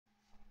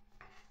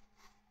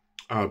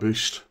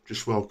Beast,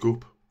 just woke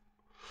up.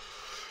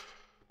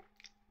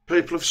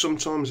 People have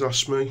sometimes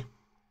asked me,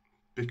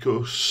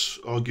 because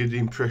I get the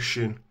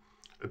impression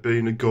of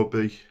being a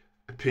gobby,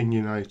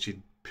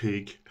 opinionated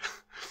pig,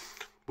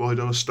 why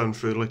do I stand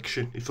for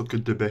election if I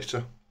could do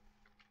better?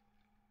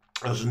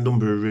 There's a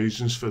number of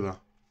reasons for that.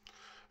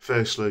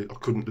 Firstly, I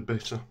couldn't do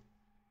better.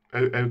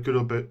 How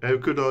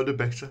could I do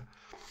better?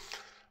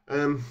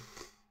 The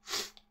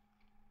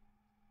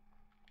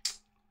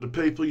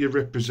people you're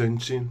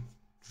representing,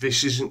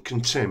 this isn't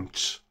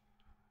contempt,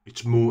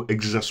 it's more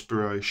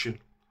exasperation.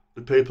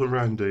 The people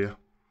around here,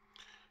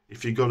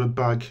 if you got a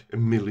bag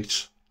and mill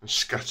it and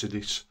scattered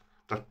it,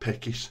 they'd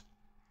peck it.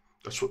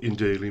 That's what you're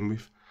dealing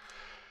with.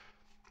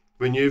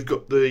 When you've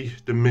got the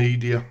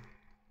media,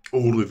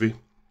 all of it,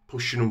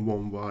 pushing them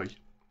one way,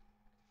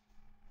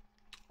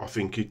 I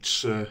think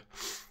it's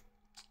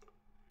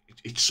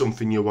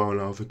something you won't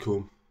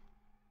overcome.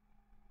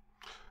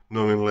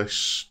 Not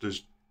unless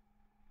there's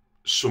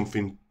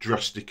something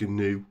drastic and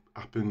new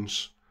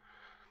happens.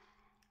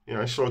 You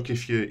know, it's like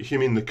if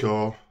you're in the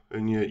car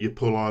and you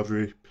pull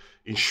over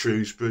in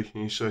Shrewsbury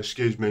and you say,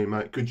 "Excuse me,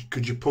 mate,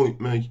 could you point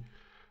me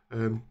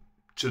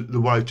to the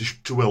way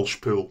to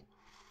Welshpool?"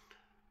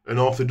 And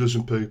half a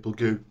dozen people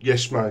go,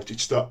 "Yes, mate,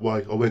 it's that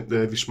way. I went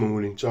there this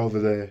morning. It's over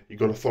there. You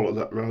got to follow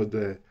that road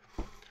there."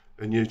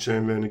 And you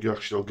turn around and go,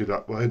 "Actually, I'll go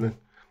that way then."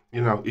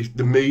 You know, if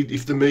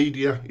the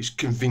media is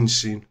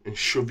convincing and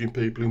shoving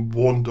people in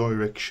one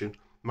direction,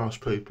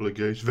 most people are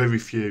good. It's very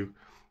few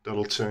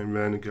that'll turn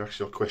around and go,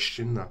 "Actually, I'll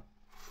question that.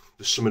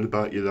 There's something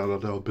about you that I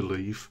don't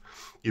believe.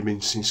 You're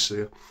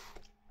insincere."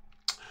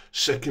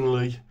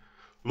 Secondly,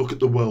 look at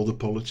the world of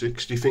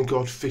politics. Do you think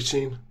I'd fit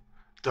in?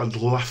 They'd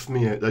laugh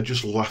me out. They'd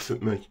just laugh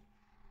at me.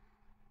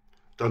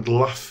 They'd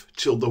laugh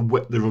till they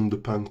wet their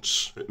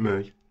underpants at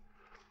me.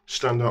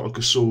 Stand out like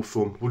a sore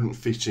thumb. Wouldn't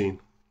fit in.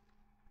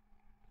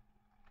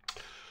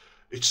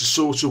 It's the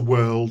sort of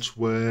world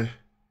where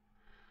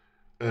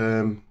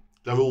they're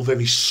all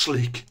very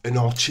slick and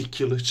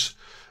articulate,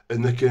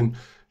 and they can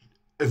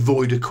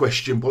avoid a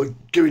question by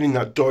going in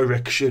that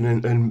direction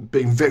and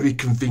being very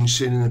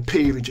convincing and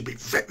appearing to be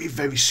very,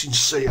 very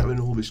sincere and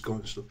all this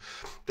kind of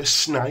stuff. They're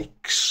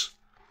snakes.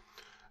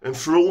 And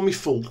for all my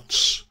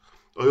faults,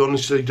 I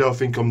honestly don't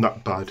think I'm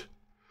that bad.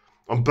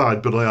 I'm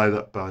bad, but I ain't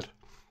that bad.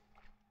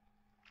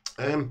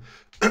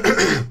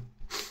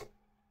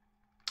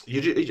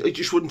 It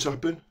just wouldn't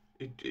happen.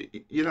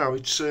 You know,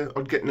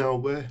 I'd get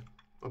nowhere.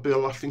 I'd be a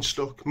laughing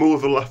stock, more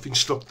of a laughing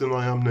stock than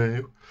I am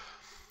now.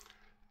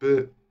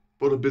 But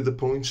what would be the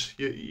point?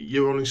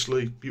 You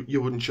honestly,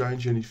 you wouldn't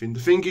change anything.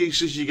 The thing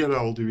is, as you get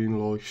older in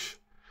life,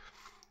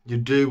 you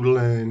do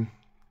learn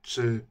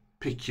to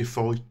pick your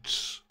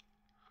fights.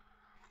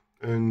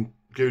 And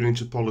going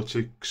into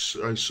politics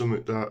is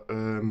something that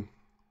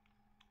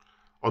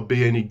I'd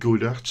be any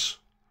good at.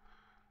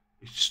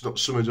 It's not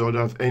something I'd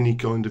have any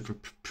kind of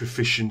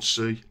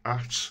proficiency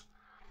at.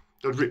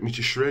 They'd rip me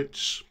to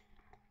shreds.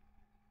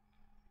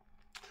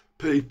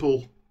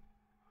 People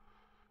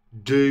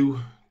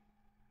do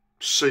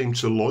seem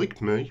to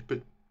like me,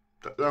 but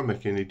that don't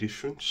make any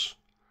difference.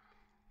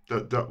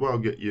 That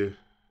won't get you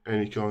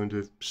any kind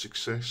of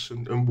success,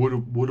 and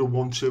would have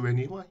want to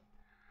anyway.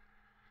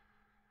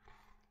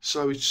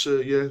 So it's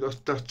yeah,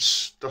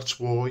 that's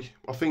why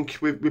I think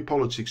with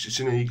politics it's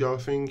an ego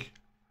thing.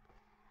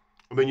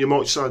 I mean, you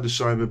might say the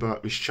same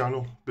about this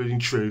channel, but in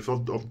truth,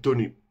 I've done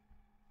it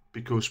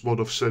because what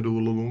I've said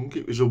all along,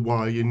 it was a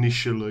way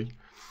initially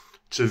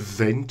to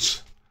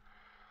vent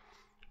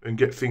and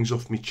get things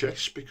off my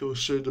chest,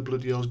 because the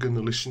bloody hell's going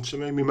to listen to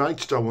me. My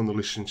mates don't want to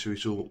listen to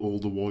it all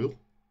the while.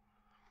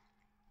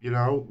 You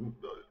know,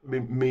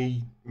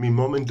 me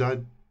mum and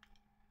dad,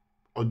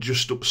 I'd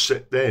just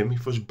upset them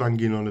if I was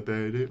banging on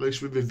about it. At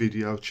least with a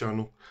video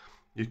channel,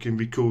 you can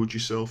record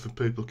yourself and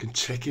people can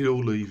take it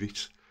or leave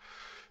it.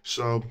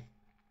 So,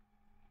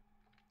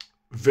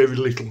 very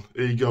little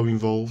ego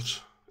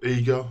involved.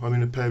 Ego, I'm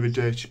in a pair of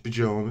dirty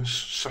pyjamas,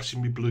 sat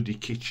in my bloody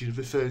kitchen of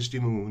a Thursday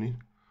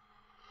morning.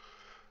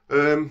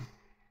 But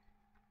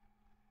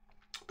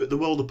the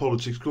world of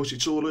politics, of course,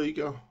 it's all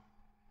ego.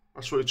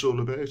 That's what it's all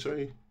about,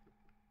 eh?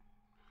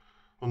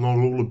 Well, not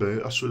all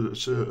about,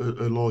 that's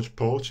a large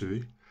part of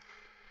it.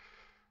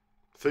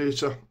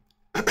 Theatre.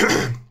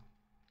 And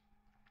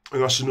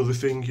that's another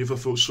thing. If I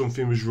thought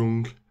something was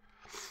wrong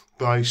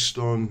based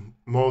on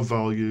my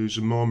values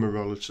and my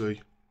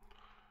morality,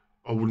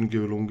 I wouldn't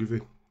go along with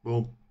it.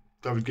 Well,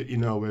 that would get you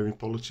nowhere in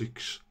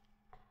politics.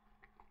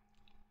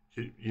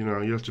 You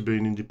know, you have to be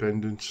an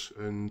independent,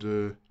 and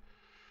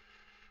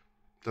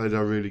they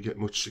don't really get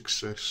much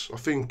success. I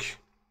think,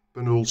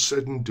 when all's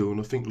said and done,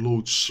 I think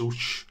Lord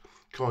Such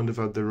kind of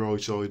had the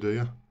right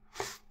idea.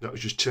 That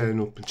was just turn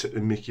up and take the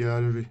mickey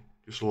out of it.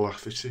 Just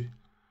laugh at it.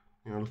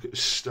 You know, look at the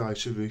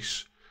state of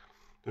this.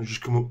 And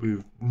just come up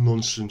with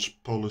nonsense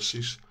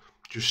policies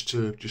just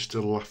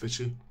to laugh at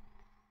it.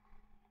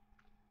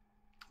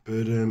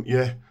 But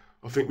yeah,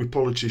 I think with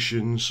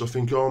politicians, I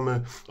think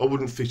I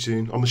wouldn't fit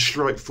in. I'm a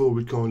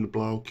straightforward kind of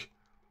bloke.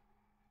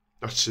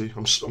 That's it.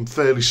 I'm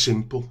fairly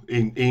simple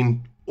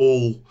in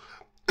all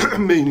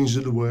meanings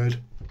of the word.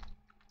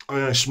 I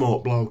am a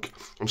smart bloke.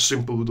 I'm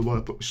simple with the way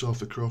I put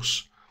myself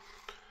across.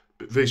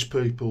 But these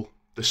people,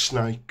 they're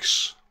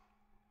snakes.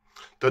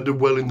 They do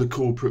well in the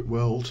corporate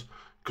world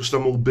because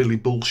they're all Billy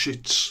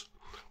bullshits.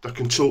 They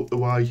can talk the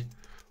way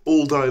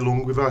all day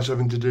long without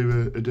having to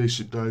do a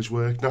decent day's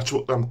work. That's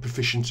what I'm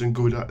proficient and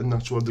good at, and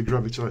that's why they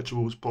gravitate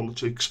towards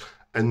politics,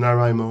 and now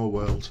I'm our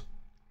world.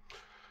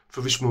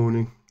 For this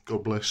morning,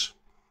 God bless.